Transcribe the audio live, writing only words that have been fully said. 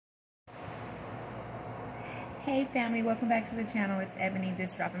Hey family, welcome back to the channel. It's Ebony,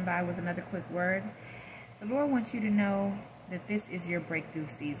 just dropping by with another quick word. The Lord wants you to know that this is your breakthrough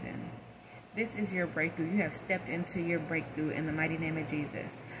season. This is your breakthrough. You have stepped into your breakthrough in the mighty name of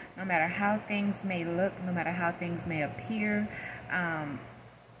Jesus. No matter how things may look, no matter how things may appear,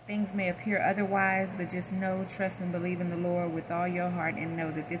 otherwise, but just know, trust, and believe in the Lord with all your heart and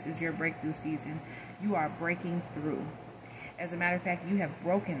know that this is your breakthrough season. You are breaking through. As a matter of fact, you have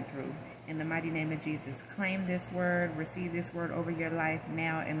broken through in the mighty name of Jesus. Claim this word, receive this word over your life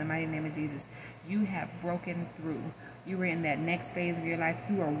now in the mighty name of Jesus. You have broken through. You are in that next phase of your life.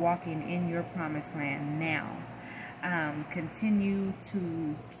 You are walking in your promised land now. Continue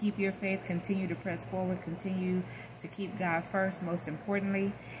to keep your faith, continue to press forward, continue to keep God first, most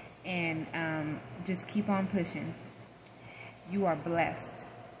importantly, and just keep on pushing. You are blessed.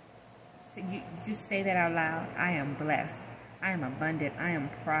 So you just say that out loud. I am blessed. I am abundant. I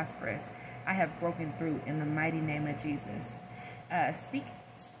am prosperous. I have broken through in the mighty name of Jesus.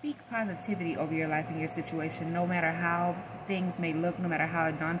 Speak positivity over your life and your situation, no matter how things may look, no matter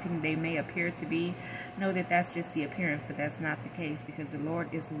how daunting they may appear to be. Know that that's just the appearance, but that's not the case, because the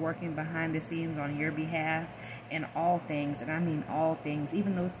Lord is working behind the scenes on your behalf in all things, and I mean all things,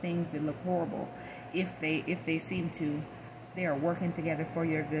 even those things that look horrible, if they seem to. They are working together for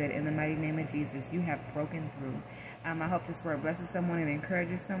your good in the mighty name of Jesus. You have broken through. I hope this word blesses someone and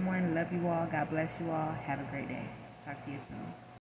encourages someone. Love you all. God bless you all. Have a great day. Talk to you soon.